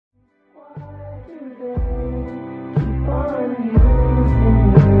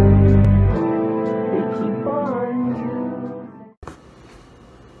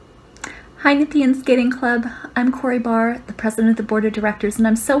Hi Nepean Skating Club, I'm Corey Barr, the President of the Board of Directors, and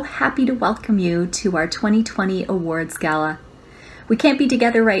I'm so happy to welcome you to our 2020 Awards Gala. We can't be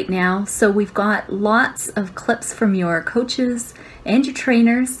together right now, so we've got lots of clips from your coaches and your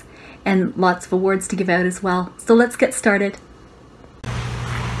trainers, and lots of awards to give out as well. So let's get started.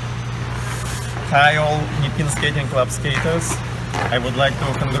 Hi all Nepean Skating Club skaters. I would like to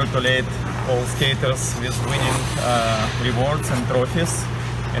congratulate all skaters with winning rewards and trophies,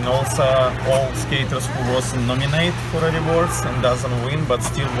 and also all skaters who was nominated for rewards and doesn't win but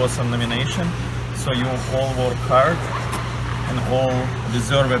still was a nomination. So you all work hard and all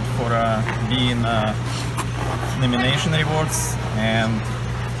deserve it for being nomination rewards, and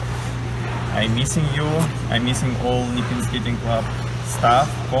I'm missing you. I'm missing all Nepean Skating Club staff,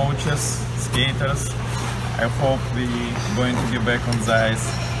 coaches, skaters. I hope we're going to be back on the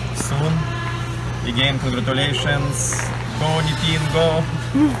ice soon. Again, congratulations. Go Nepean, go!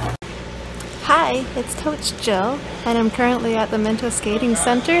 Hi, it's Coach Jill, and I'm currently at the Minto Skating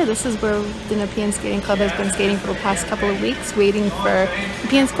Center. This is where the Nepean Skating Club has been skating for the past couple of weeks, waiting for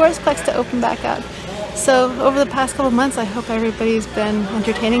Nepean Sportsplex to open back up. So over the past couple of months, I hope everybody's been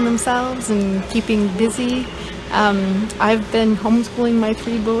entertaining themselves and keeping busy. I've been homeschooling my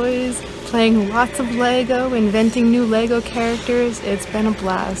 3 boys, playing lots of Lego, inventing new Lego characters. It's been a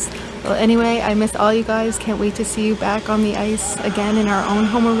blast. Well, anyway, I miss all you guys. Can't wait to see you back on the ice again in our own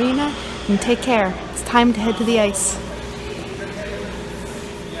home arena. And take care. It's time to head to the ice.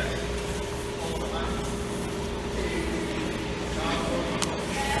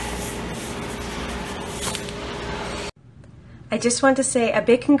 I just want to say a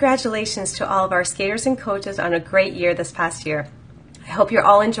big congratulations to all of our skaters and coaches on a great year this past year. I hope you're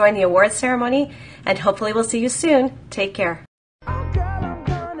all enjoying the awards ceremony, and hopefully we'll see you soon. Take care.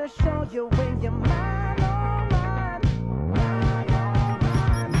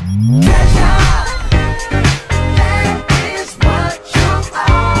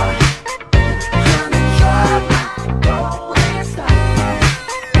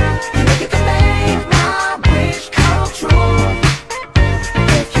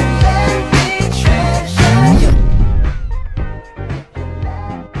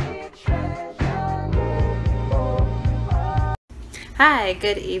 Hi,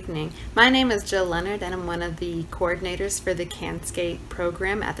 good evening. My name is Jill Leonard, and I'm one of the coordinators for the Can Skate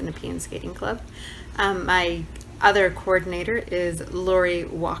program at the Nepean Skating Club. My other coordinator is Lori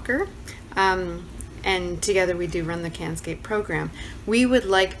Walker, and together we do run the Can Skate program. We would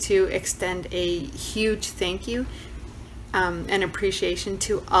like to extend a huge thank you and appreciation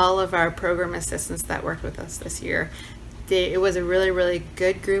to all of our program assistants that worked with us this year. It was a really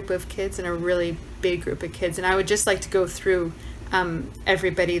good group of kids and a really big group of kids, and I would just like to go through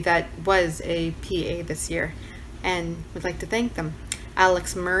everybody that was a PA this year and would like to thank them.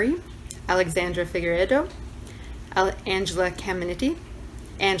 Alex Murray, Alexandra Figueredo, Angela Caminiti,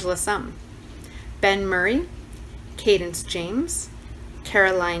 Angela Sum, Ben Murray, Cadence James,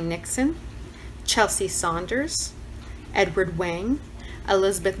 Caroline Nixon, Chelsea Saunders, Edward Wang,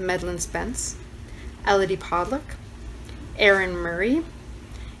 Elizabeth Medlin Spence, Elodie Podlick, Aaron Murray,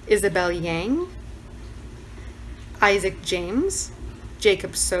 Isabel Yang, Isaac James,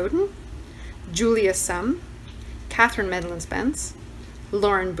 Jacob Soden, Julia Sum, Catherine Medlin Spence,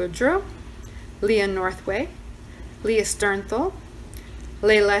 Lauren Boudreau, Leah Northway, Leah Sternthal,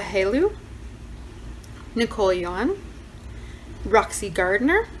 Layla Halou, Nicole Yon, Roxy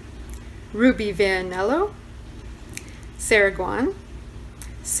Gardner, Ruby Vianello, Sarah Guan,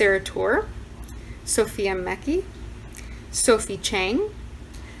 Sarah Tor, Sophia Mecki, Sophie Chang,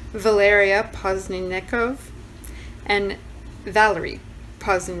 Valeria Pozniakov, and Valerie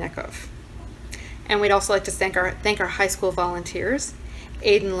Pozniakov. And we'd also like to thank our high school volunteers,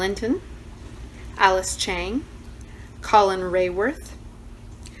 Aiden Linton, Alice Chang, Colin Rayworth,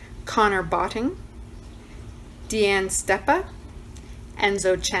 Connor Botting, Deanne Steppa,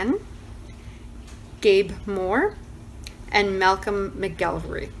 Enzo Chen, Gabe Moore, and Malcolm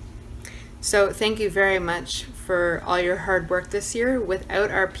McGalvery. So thank you very much for all your hard work this year.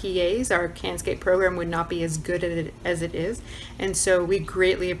 Without our PAs, our Can Skate program would not be as good as it is. And so we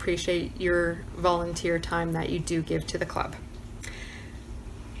greatly appreciate your volunteer time that you do give to the club.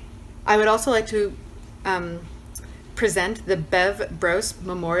 I would also like to present the Bev Brose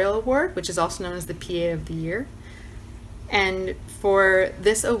Memorial Award, which is also known as the PA of the Year. And for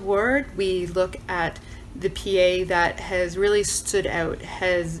this award, we look at the PA that has really stood out,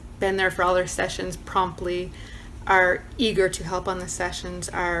 has been there for all their sessions promptly, are eager to help on the sessions,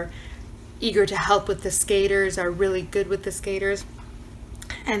 are eager to help with the skaters, are really good with the skaters.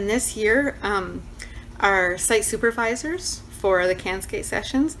 And this year, our site supervisors for the Can Skate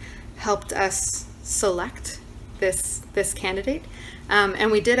sessions helped us select this candidate.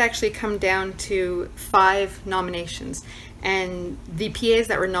 And we did actually come down to 5 nominations. And the PAs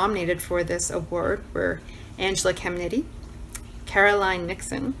that were nominated for this award were Angela Kemnitty, Caroline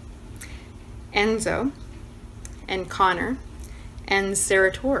Nixon, Enzo, and Connor, and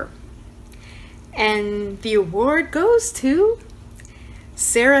Sarah Torr. And the award goes to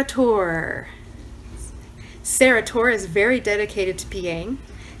Sarah Torr. Sarah Torr is very dedicated to PAing,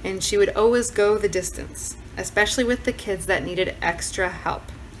 and she would always go the distance, especially with the kids that needed extra help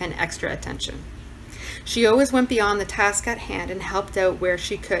and extra attention. She always went beyond the task at hand and helped out where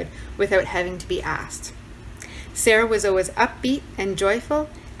she could without having to be asked. Sarah was always upbeat and joyful,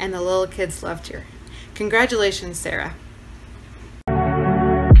 and the little kids loved her. Congratulations, Sarah.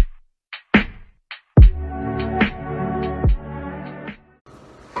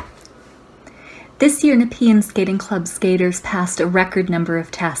 This year, Nepean Skating Club skaters passed a record number of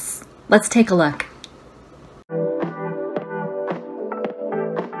tests. Let's take a look.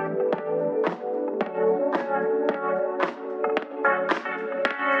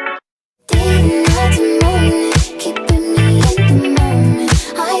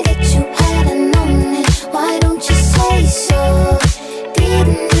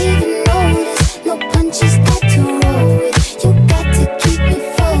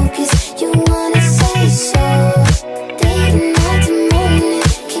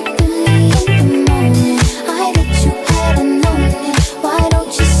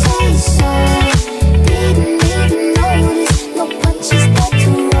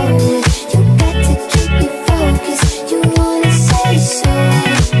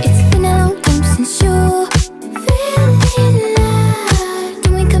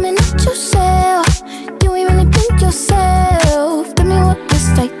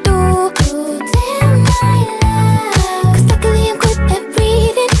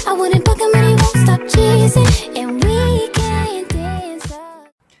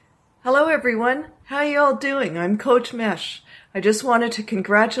 Hello everyone, how you all doing? I'm Coach Mesh. I just wanted to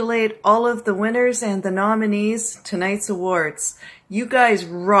congratulate all of the winners and the nominees to tonight's awards. You guys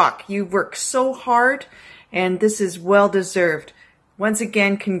rock. You work so hard and this is well deserved. Once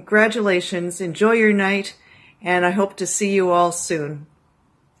again, congratulations, enjoy your night, and I hope to see you all soon.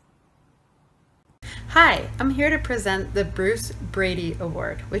 Hi, I'm here to present the Bruce Brady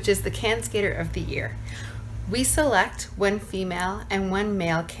Award, which is the Can Skater of the Year. We select one female and one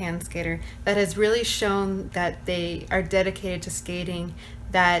male can skater that has really shown that they are dedicated to skating,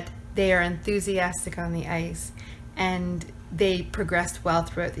 that they are enthusiastic on the ice, and they progressed well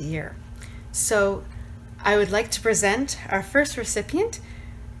throughout the year. So I would like to present our first recipient,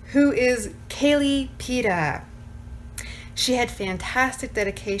 who is Kaylee Pita. She had fantastic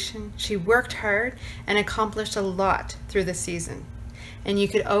dedication, she worked hard, and accomplished a lot through the season. And you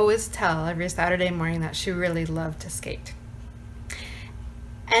could always tell every Saturday morning that she really loved to skate.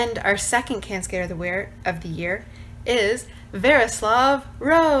 And our second Can Skater of the Year is Verislav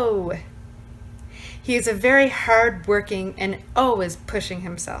Rowe. He is a very hard-working and always pushing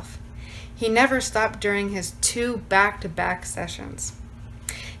himself. He never stopped during his 2 back-to-back sessions.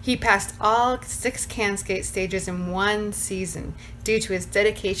 He passed all 6 can skate stages in one season due to his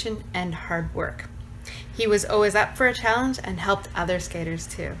dedication and hard work. He was always up for a challenge and helped other skaters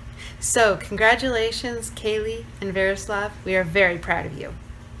too. So congratulations, Kaylee and Verislav. We are very proud of you.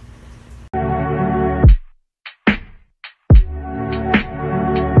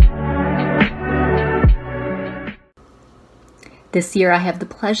 This year I have the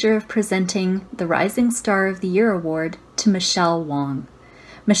pleasure of presenting the Rising Star of the Year Award to Michelle Wong.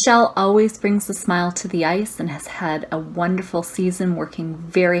 Michelle always brings a smile to the ice and has had a wonderful season, working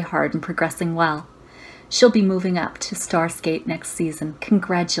very hard and progressing well. She'll be moving up to Star Skate next season.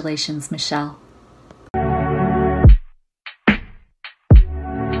 Congratulations, Michelle.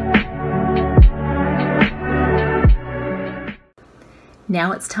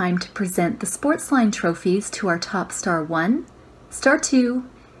 Now it's time to present the Sportsline trophies to our top Star 1, Star 2,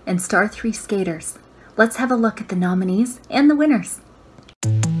 and Star 3 skaters. Let's have a look at the nominees and the winners.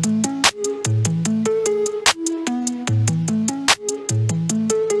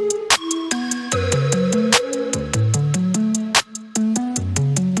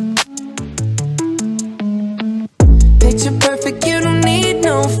 Picture perfect, you don't need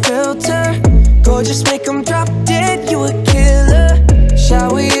no filter. Gorgeous, make them drop dead, you a killer.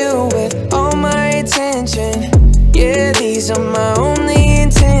 Shower you with all my attention. Yeah, these are my only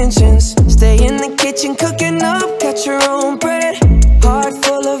intentions. Stay in the kitchen cooking up, got your own bread. Heart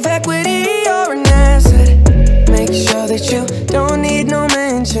full of equity, you're an asset. Make sure that you don't need no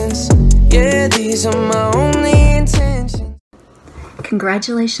mentions. Yeah, these are my only intentions.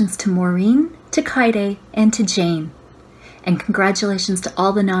 Congratulations to Maureen, to Kaide, and to Jane. And congratulations to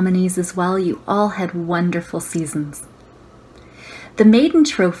all the nominees as well. You all had wonderful seasons. The Maiden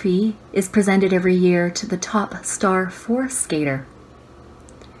Trophy is presented every year to the top Star 4 skater.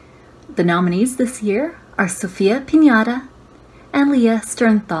 The nominees this year are Sofia Pinata and Leah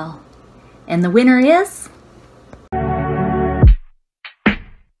Sternthal. And the winner is...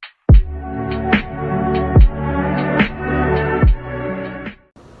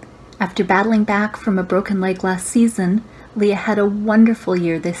 After battling back from a broken leg last season, Leah had a wonderful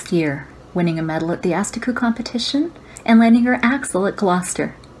year this year, winning a medal at the Astiku competition and landing her axel at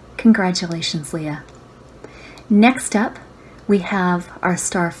Gloucester. Congratulations, Leah. Next up, we have our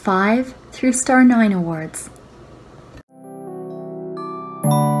Star 5 through Star 9 awards.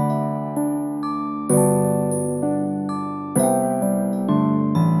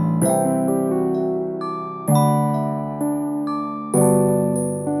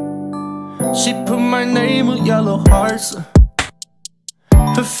 She put my name with yellow hearts.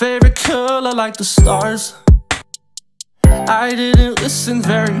 Her favorite color like the stars. I didn't listen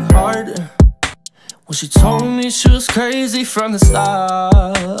very hard when she told me she was crazy from the start.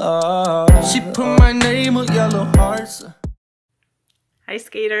 She put my name with yellow hearts. Hi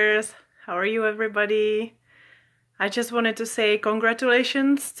skaters, how are you everybody? I just wanted to say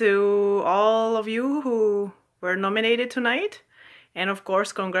congratulations to all of you who were nominated tonight. And of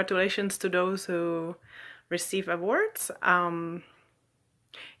course, congratulations to those who receive awards. Yeah,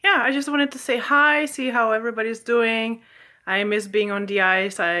 I just wanted to say hi, see how everybody's doing. I miss being on the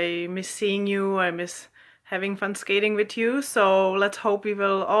ice, I miss seeing you, I miss having fun skating with you. So let's hope we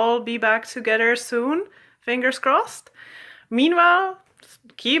will all be back together soon, fingers crossed. Meanwhile,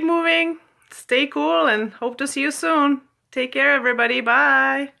 keep moving, stay cool, and hope to see you soon. Take care everybody,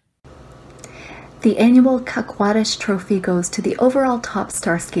 bye! The annual Kakwadish Trophy goes to the overall top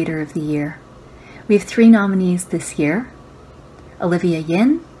star skater of the year. We have 3 nominees this year: Olivia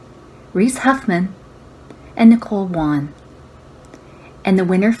Yin, Reese Huffman, and Nicole Wan. And the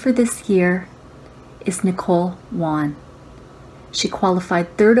winner for this year is Nicole Wan. She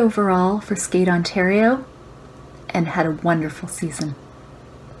qualified 3rd overall for Skate Ontario and had a wonderful season.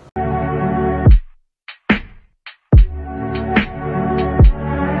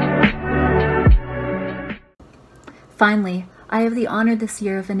 Finally, I have the honor this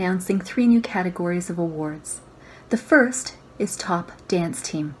year of announcing 3 new categories of awards. The first is Top Dance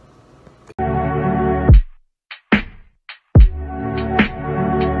Team.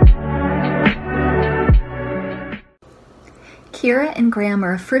 Kira and Graham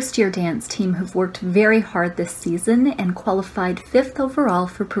are a first-year dance team who've worked very hard this season and qualified 5th overall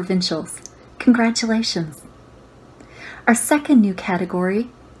for provincials. Congratulations! Our second new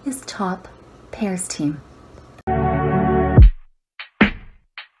category is Top Pairs Team.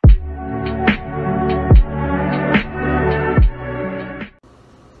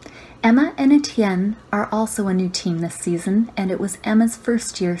 Emma and Etienne are also a new team this season, and it was Emma's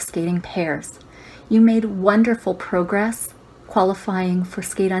first year skating pairs. You made wonderful progress qualifying for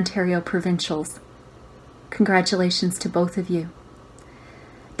Skate Ontario Provincials. Congratulations to both of you.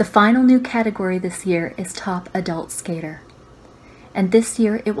 The final new category this year is Top Adult Skater. And this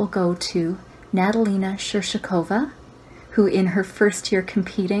year it will go to Natalina Shurshakova, who in her first year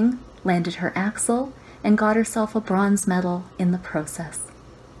competing landed her axel and got herself a bronze medal in the process.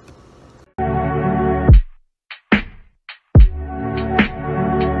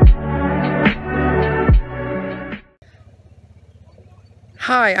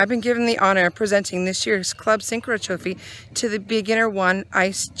 Hi, I've been given the honor of presenting this year's Club Synchro Trophy to the Beginner 1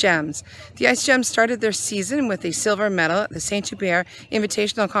 Ice Gems. The Ice Gems started their season with a silver medal at the Saint-Hubert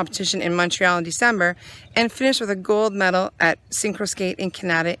Invitational Competition in Montreal in December and finished with a gold medal at Synchro Skate in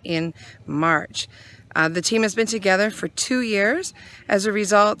Canada in March. The team has been together for 2 years. As a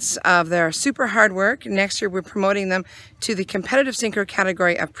result of their super hard work, next year we're promoting them to the competitive synchro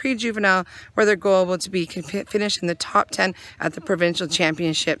category of pre-juvenile, where their goal will be to finish in the top 10 at the provincial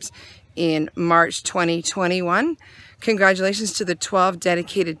championships in March 2021. Congratulations to the 12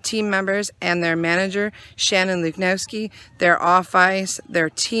 dedicated team members and their manager, Shannon Luknowski, their off-ice, their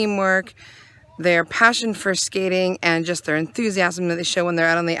teamwork, their passion for skating, and just their enthusiasm that they show when they're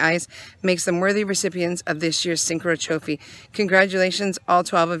out on the ice makes them worthy recipients of this year's Synchro Trophy. Congratulations, all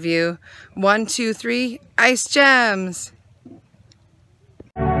 12 of you. 1, 2, 3, Ice Gems!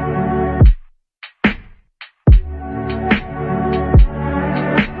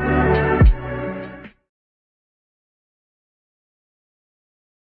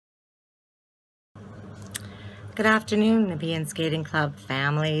 Good afternoon, Nepean Skating Club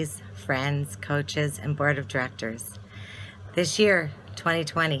families, friends, coaches, and board of directors. This year,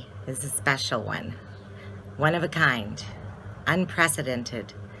 2020 is a special one of a kind,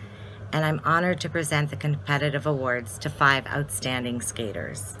 unprecedented, and I'm honored to present the competitive awards to 5 outstanding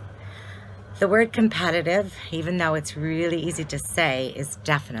skaters. The word competitive, even though it's really easy to say, is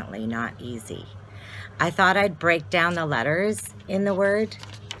definitely not easy. I thought I'd break down the letters in the word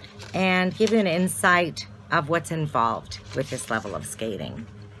and give you an insight of what's involved with this level of skating.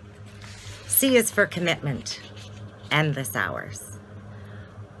 C is for commitment, endless hours.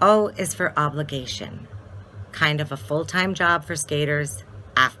 O is for obligation, kind of a full-time job for skaters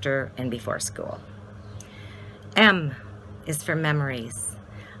after and before school. M is for memories,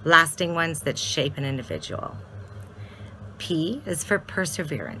 lasting ones that shape an individual. P is for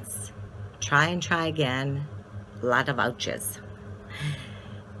perseverance, try and try again, a lot of ouches.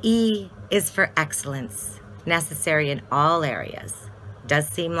 E is for excellence, necessary in all areas. Does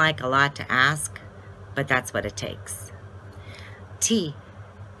seem like a lot to ask, but that's what it takes. T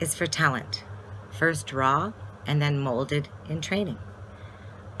is for talent, first raw and then molded in training.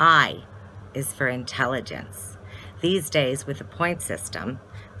 I is for intelligence. These days, with the point system,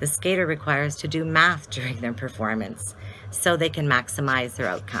 the skater requires to do math during their performance so they can maximize their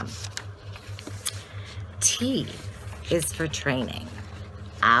outcome. T is for training,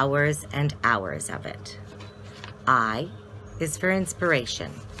 hours and hours of it. I is for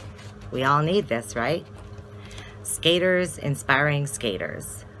inspiration. We all need this, right? Skaters inspiring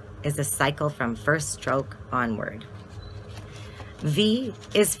skaters is a cycle from first stroke onward. V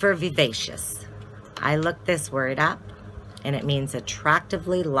is for vivacious. I looked this word up and it means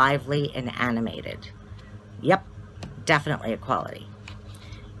attractively, lively, and animated. Yep, definitely a quality.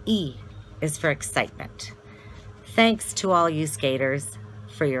 E is for excitement. Thanks to all you skaters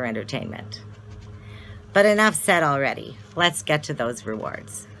for your entertainment. But enough said already. Let's get to those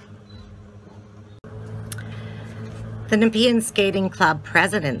rewards. The Nepean Skating Club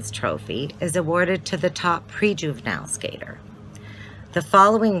President's Trophy is awarded to the top pre-juvenile skater. The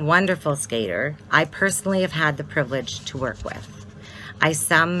following wonderful skater I personally have had the privilege to work with. I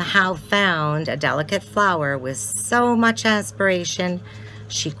somehow found a delicate flower with so much aspiration,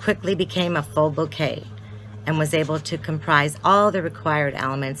 she quickly became a full bouquet and was able to comprise all the required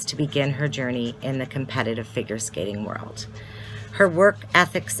elements to begin her journey in the competitive figure skating world. Her work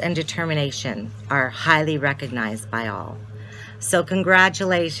ethics and determination are highly recognized by all. So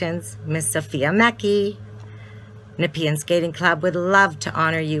congratulations, Miss Sophia Mecki. Nepean Skating Club would love to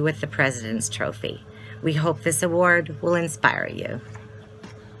honor you with the President's Trophy. We hope this award will inspire you.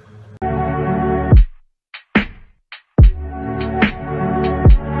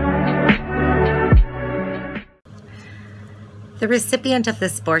 The recipient of the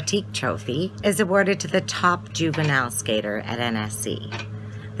Sportique Trophy is awarded to the top juvenile skater at NSC.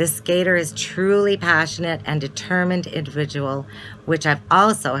 This skater is truly passionate and determined individual, which I've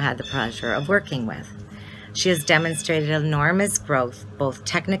also had the pleasure of working with. She has demonstrated enormous growth, both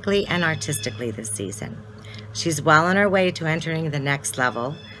technically and artistically this season. She's well on her way to entering the next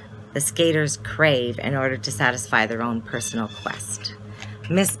level the skaters crave in order to satisfy their own personal quest.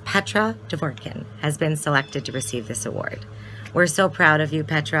 Miss Petra Dvorkin has been selected to receive this award. We're so proud of you,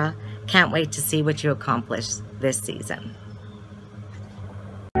 Petra. Can't wait to see what you accomplish this season.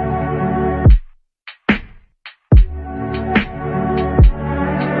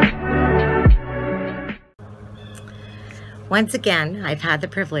 Once again, I've had the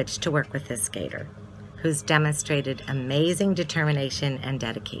privilege to work with this skater, who's demonstrated amazing determination and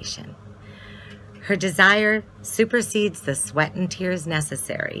dedication. Her desire supersedes the sweat and tears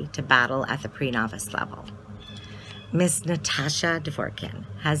necessary to battle at the pre-novice level. Miss Natasha Dvorkin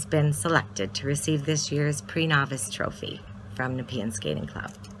has been selected to receive this year's pre-novice trophy from Nepean Skating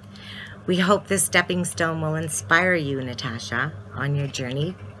Club. We hope this stepping stone will inspire you, Natasha, on your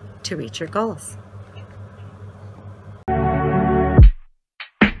journey to reach your goals.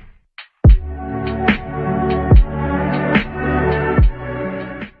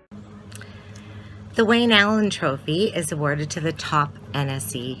 The Wayne Allen Trophy is awarded to the top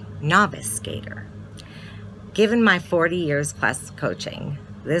NSC novice skater. Given my 40 years plus coaching,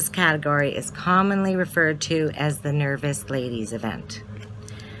 this category is commonly referred to as the nervous ladies event.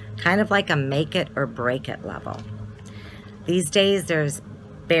 Kind of like a make it or break it level. These days there's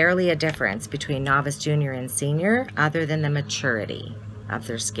barely a difference between novice, junior, and senior other than the maturity of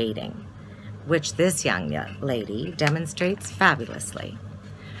their skating, which this young lady demonstrates fabulously.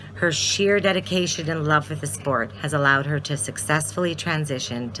 Her sheer dedication and love for the sport has allowed her to successfully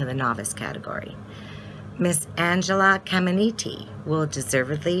transition to the novice category. Miss Angela Caminiti will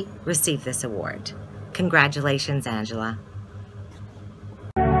deservedly receive this award. Congratulations, Angela.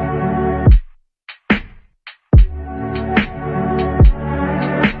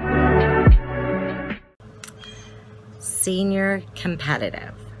 senior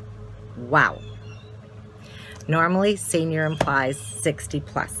competitive. Wow. Normally, senior implies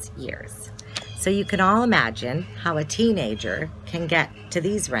 60+ years. So you can all imagine how a teenager can get to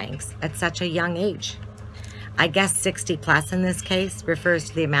these ranks at such a young age. I guess 60+ in this case refers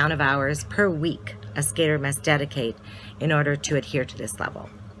to the amount of hours per week a skater must dedicate in order to adhere to this level.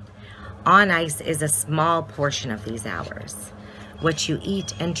 On ice is a small portion of these hours. What you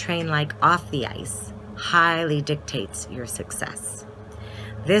eat and train like off the ice highly dictates your success.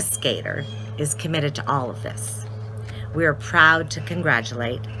 This skater is committed to all of this. We are proud to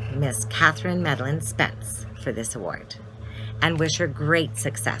congratulate Miss Catherine Medlin Spence for this award and wish her great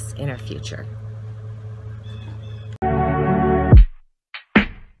success in her future.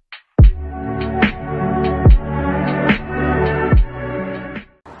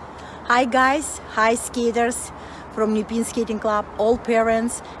 Hi guys, hi skaters from Nepean Skating Club, all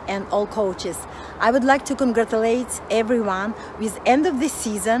parents and all coaches. I would like to congratulate everyone with end of this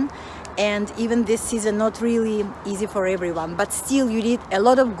season, and even this season not really easy for everyone, but still you did a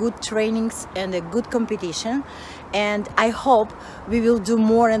lot of good trainings and a good competition, and I hope we will do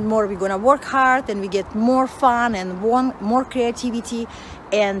more and more. We're gonna work hard and we get more fun and more creativity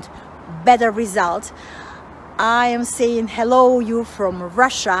and better results. I am saying hello you from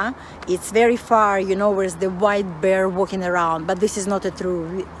Russia. It's very far, you know, where's the white bear walking around, but this is not a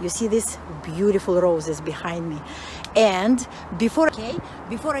true. You see these beautiful roses behind me. And before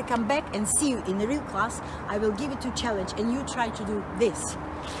I come back and see you in the real class, I will give it to challenge and you try to do this.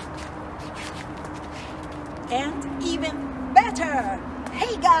 And even better.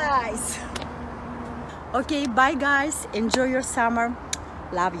 Hey guys. Okay, bye guys. Enjoy your summer.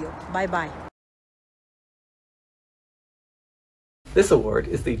 Love you. Bye-bye. This award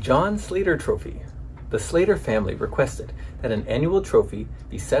is the John Slater Trophy. The Slater family requested that an annual trophy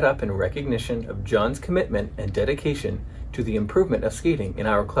be set up in recognition of John's commitment and dedication to the improvement of skating in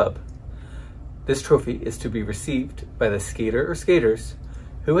our club. This trophy is to be received by the skater or skaters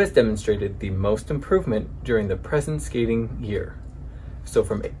who has demonstrated the most improvement during the present skating year, so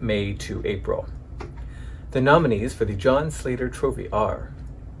from May to April. The nominees for the John Slater Trophy are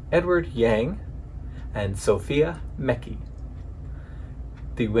Edward Yang and Sophia Mecki.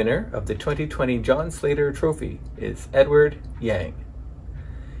 The winner of the 2020 John Slater Trophy is Edward Yang.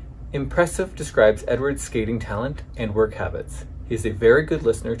 Impressive describes Edward's skating talent and work habits. He is a very good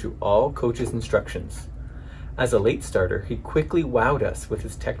listener to all coaches' instructions. As a late starter, he quickly wowed us with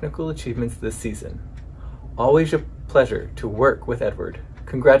his technical achievements this season. Always a pleasure to work with Edward.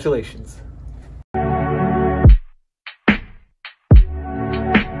 Congratulations.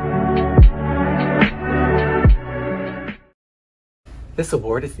 This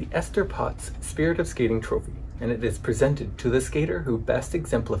award is the Esther Potts Spirit of Skating Trophy, and it is presented to the skater who best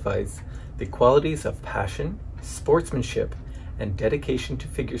exemplifies the qualities of passion, sportsmanship, and dedication to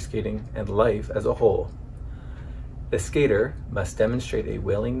figure skating and life as a whole. The skater must demonstrate a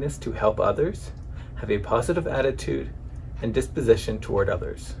willingness to help others, have a positive attitude and disposition toward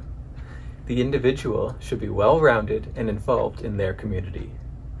others. The individual should be well-rounded and involved in their community.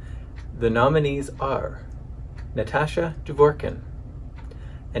 The nominees are Natasha Dvorkin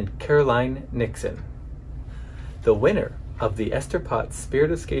and Caroline Nixon. The winner of the Esther Potts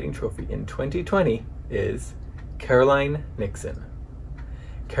Spirit of Skating Trophy in 2020 is Caroline Nixon.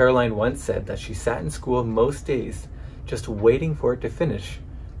 Caroline once said that she sat in school most days just waiting for it to finish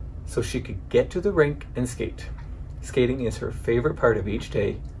so she could get to the rink and skate. Skating is her favorite part of each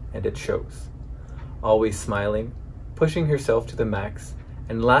day, and it shows. Always smiling, pushing herself to the max,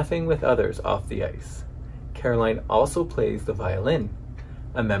 and laughing with others off the ice. Caroline also plays the violin,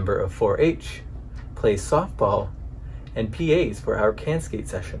 a member of 4-H, plays softball, and PAs for our can skate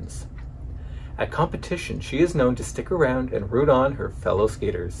sessions. At competition, she is known to stick around and root on her fellow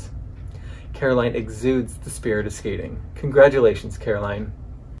skaters. Caroline exudes the spirit of skating. Congratulations, Caroline.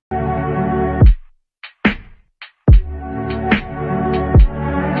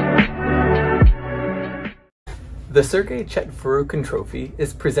 The Sergei Chetverukhin Trophy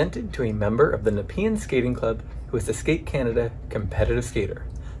is presented to a member of the Nepean Skating Club who is a Skate Canada competitive skater.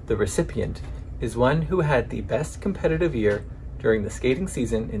 The recipient is one who had the best competitive year during the skating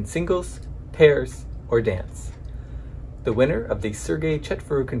season in singles, pairs, or dance. The winner of the Sergei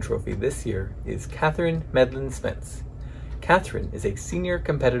Chetverukhin Trophy this year is Catherine Medlin Spence. Catherine is a senior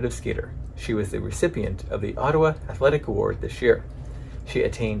competitive skater. She was the recipient of the Ottawa Athletic Award this year. She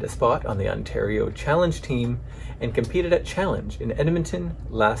attained a spot on the Ontario Challenge team and competed at Challenge in Edmonton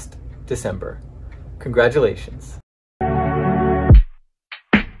last December. Congratulations.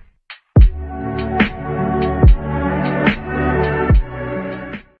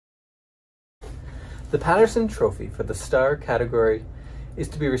 The Patterson Trophy for the Star category is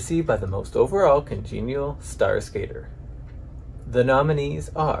to be received by the most overall congenial star skater. The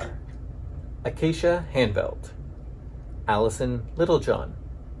nominees are Acacia Hanveld, Allison Littlejohn,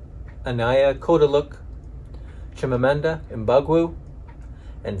 Anaya Kodaluk, Chimamanda Mbagwu,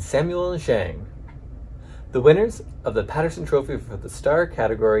 and Samuel Zhang. The winners of the Patterson Trophy for the Star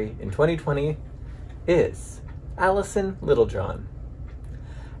category in 2020 is Allison Littlejohn.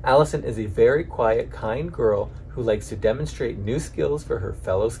 Allison is a very quiet, kind girl who likes to demonstrate new skills for her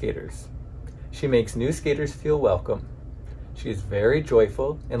fellow skaters. She makes new skaters feel welcome. She is very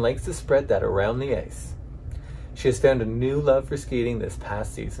joyful and likes to spread that around the ice. She has found a new love for skating this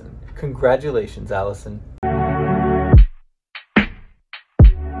past season. Congratulations, Allison.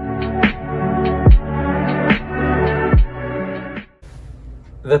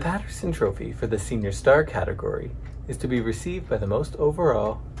 The Patterson Trophy for the Senior Star category is to be received by the most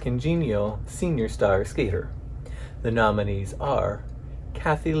overall congenial senior star skater. The nominees are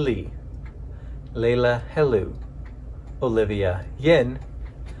Kathy Lee, Layla Helu, Olivia Yin,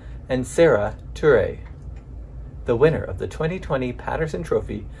 and Sarah Toure. The winner of the 2020 Patterson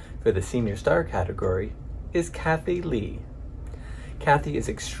Trophy for the Senior Star category is Kathy Lee. Kathy is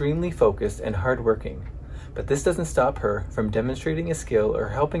extremely focused and hardworking, but this doesn't stop her from demonstrating a skill or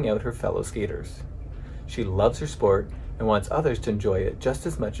helping out her fellow skaters. She loves her sport and wants others to enjoy it just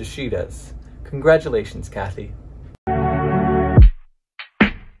as much as she does. Congratulations, Kathy.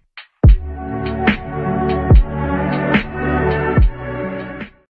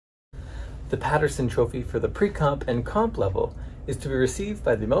 The Patterson Trophy for the pre-comp and comp level is to be received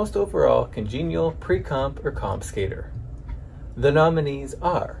by the most overall congenial pre-comp or comp skater. The nominees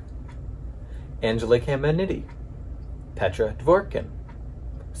are Angela Caminiti, Petra Dvorkin,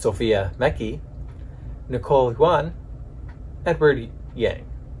 Sophia Mecki, Nicole Yuan, Edward Yang.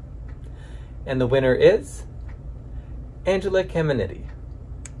 And the winner is Angela Caminiti.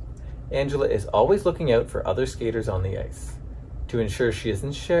 Angela is always looking out for other skaters on the ice to ensure she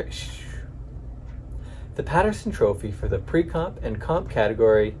isn't The Patterson Trophy for the pre-comp and comp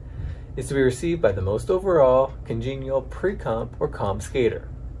category is to be received by the most overall congenial pre-comp or comp skater.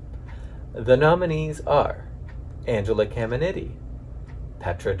 The nominees are Angela Caminiti,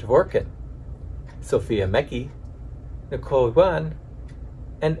 Petra Dvorkin, Sophia Mecki, Nicole Yuan,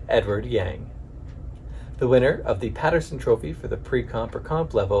 and Edward Yang. The winner of the Patterson Trophy for the pre-comp or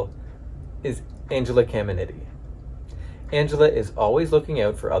comp level is Angela Caminiti. Angela is always looking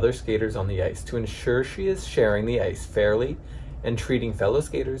out for other skaters on the ice to ensure she is sharing the ice fairly and treating fellow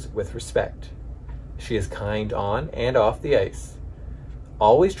skaters with respect. She is kind on and off the ice,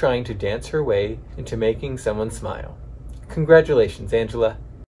 always trying to dance her way into making someone smile. Congratulations, Angela.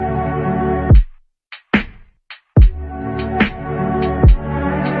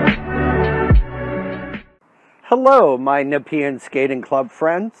 Hello, my Nepean Skating Club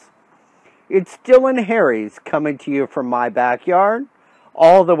friends. It's Dylan Harries coming to you from my backyard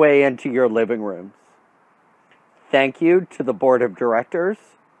all the way into your living rooms. Thank you to the Board of Directors,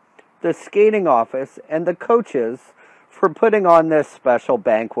 the skating office, and the coaches for putting on this special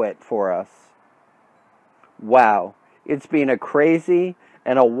banquet for us. Wow, it's been a crazy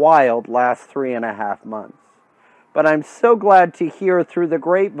and a wild last 3.5 months. But I'm so glad to hear through the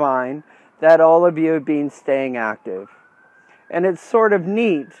grapevine that all of you have been staying active. And it's sort of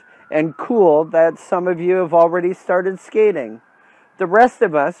neat and cool that some of you have already started skating. The rest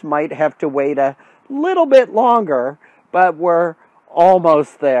of us might have to wait a little bit longer, but we're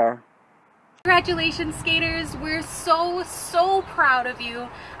almost there. Congratulations, skaters. We're so proud of you,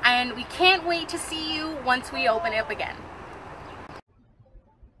 and we can't wait to see you once we open up again.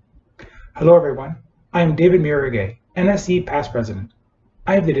 Hello everyone, I am David Miragay, NSC Past President.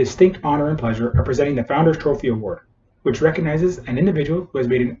 I have the distinct honor and pleasure of presenting the Founders Trophy Award, which recognizes an individual who has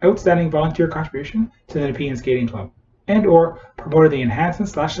made an outstanding volunteer contribution to the Nepean Skating Club and or promoted the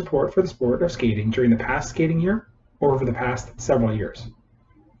enhancement/support for the sport of skating during the past skating year or over the past several years.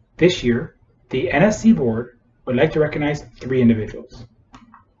 This year, the NSC Board would like to recognize 3 individuals.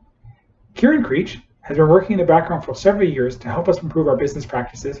 Kieran Creech has been working in the background for several years to help us improve our business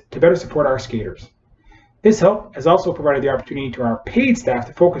practices to better support our skaters. This help has also provided the opportunity to our paid staff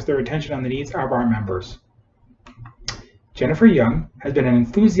to focus their attention on the needs of our members. Jennifer Young has been an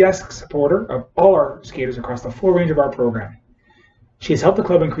enthusiastic supporter of all our skaters across the full range of our programming. She has helped the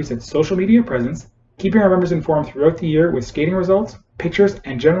club increase its social media presence, keeping our members informed throughout the year with skating results, pictures,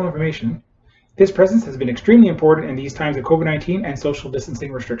 and general information. This presence has been extremely important in these times of COVID-19 and social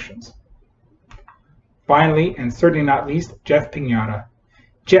distancing restrictions. Finally, and certainly not least, Jeff Pignata.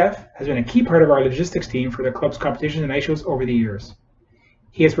 Jeff has been a key part of our logistics team for the club's competitions and ice shows over the years.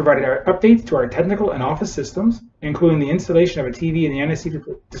 He has provided updates to our technical and office systems, including the installation of a TV in the NSC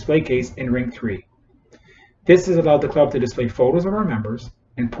display case in Ring 3. This has allowed the club to display photos of our members,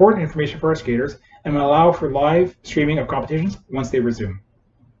 important information for our skaters, and will allow for live streaming of competitions once they resume.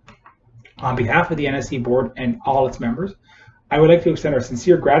 On behalf of the NSC board and all its members, I would like to extend our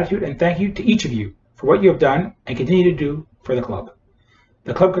sincere gratitude and thank you to each of you for what you have done and continue to do for the club.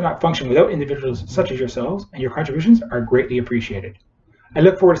 The club could not function without individuals such as yourselves, and your contributions are greatly appreciated. I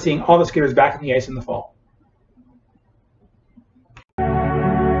look forward to seeing all the skaters back on the ice in the fall.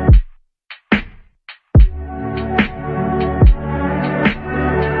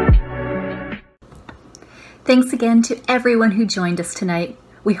 Thanks again to everyone who joined us tonight.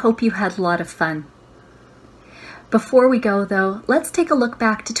 We hope you had a lot of fun. Before we go though, let's take a look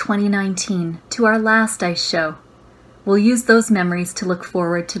back to 2019, to our last ice show. We'll use those memories to look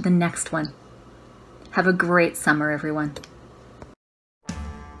forward to the next one. Have a great summer, everyone.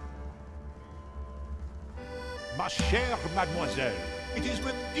 Ma chère mademoiselle, it is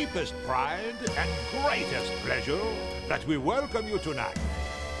with deepest pride and greatest pleasure that we welcome you tonight.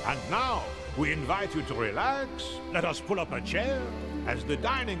 And now, we invite you to relax. Let us pull up a chair as the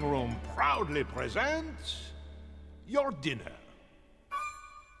dining room proudly presents your dinner.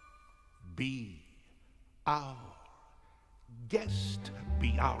 Be our guest.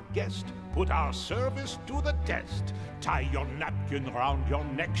 Be our guest. Put our service to the test. Tie your napkin round your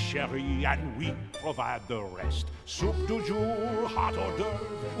neck, chérie, and we provide the rest. Soup du jour, hot hors d'oeuvre.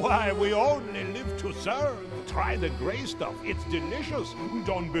 Why, we only live to serve. Try the gray stuff, it's delicious.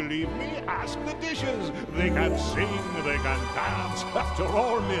 Don't believe me? Ask the dishes. They can sing, they can dance. After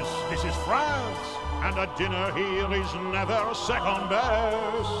all, miss, this is France. And a dinner here is never second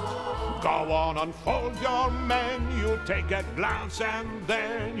best. Go on, unfold your menu, take a glance, and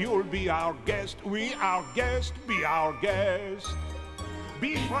then you'll be our guest. We our guest, be our guest.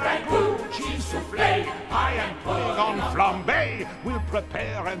 Beef ragout, cheese soufflé, pie and pudding on flambé. We'll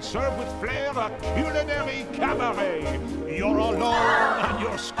prepare and serve with flair a culinary cabaret. You're alone and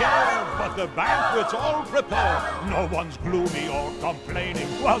you're scared, but the banquet's all prepared. No one's gloomy or complaining,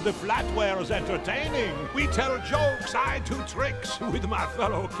 while the flatware's entertaining. We tell jokes, I do tricks with my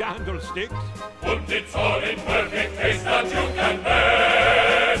fellow candlesticks. Put it all in perfect taste that you can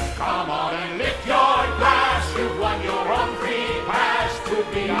best. Come on and lift your glass, you've won your own free pass to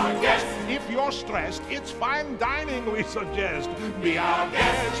be our guest. If you're stressed, it's fine dining we suggest. Be our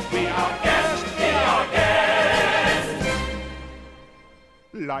guest, be our guest, be our guest.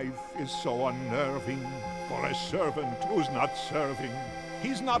 Life is so unnerving for a servant who's not serving.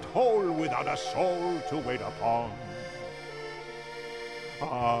 He's not whole without a soul to wait upon.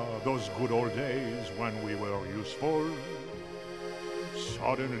 Ah, those good old days when we were useful.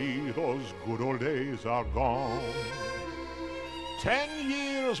 Suddenly those good old days are gone. 10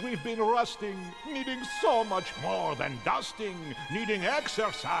 years we've been rusting, needing so much more than dusting, needing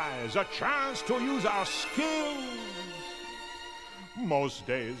exercise, a chance to use our skills. Most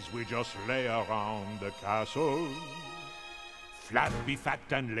days we just lay around the castle. Flat, be fat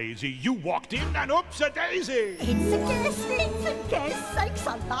and lazy, you walked in and oops-a-daisy. It's a guest, sakes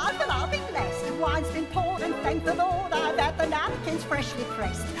alive, but I'll be blessed. Wine's been poured and thank the Lord I've had the napkins freshly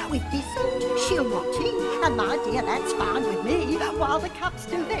pressed. With dessert, she'll want tea, and my dear, that's fine with me. While the cups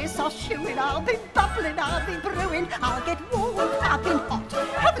do their sauce chewing, I'll be bubbling, I'll be brewing. I'll get warm, I've been hot.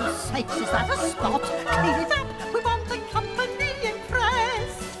 Heaven's sakes, is that a spot? Clean it up, we want the company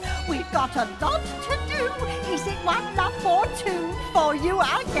impressed. We've got a lot to do. Is it 1 love or 2 for you,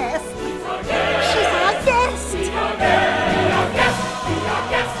 our guest? She's our guest. Be our guest, be our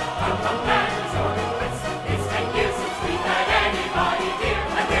guest. Come from lands or the west. It's 10 years since we've had anybody here,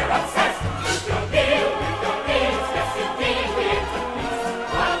 and we're obsessed with your meal, with your meals. Yes, indeed, we're the feast.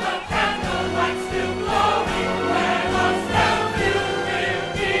 While the candle light's still glowing, let us tell you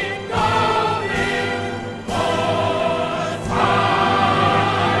we'll keep going. More time.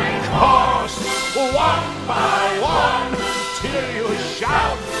 Course, one by one, till you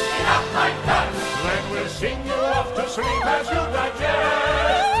shout. Enough like that. Then we'll sing you off to sleep as you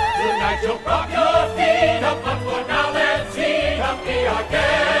digest. Tonight you'll prop your feet up, but for now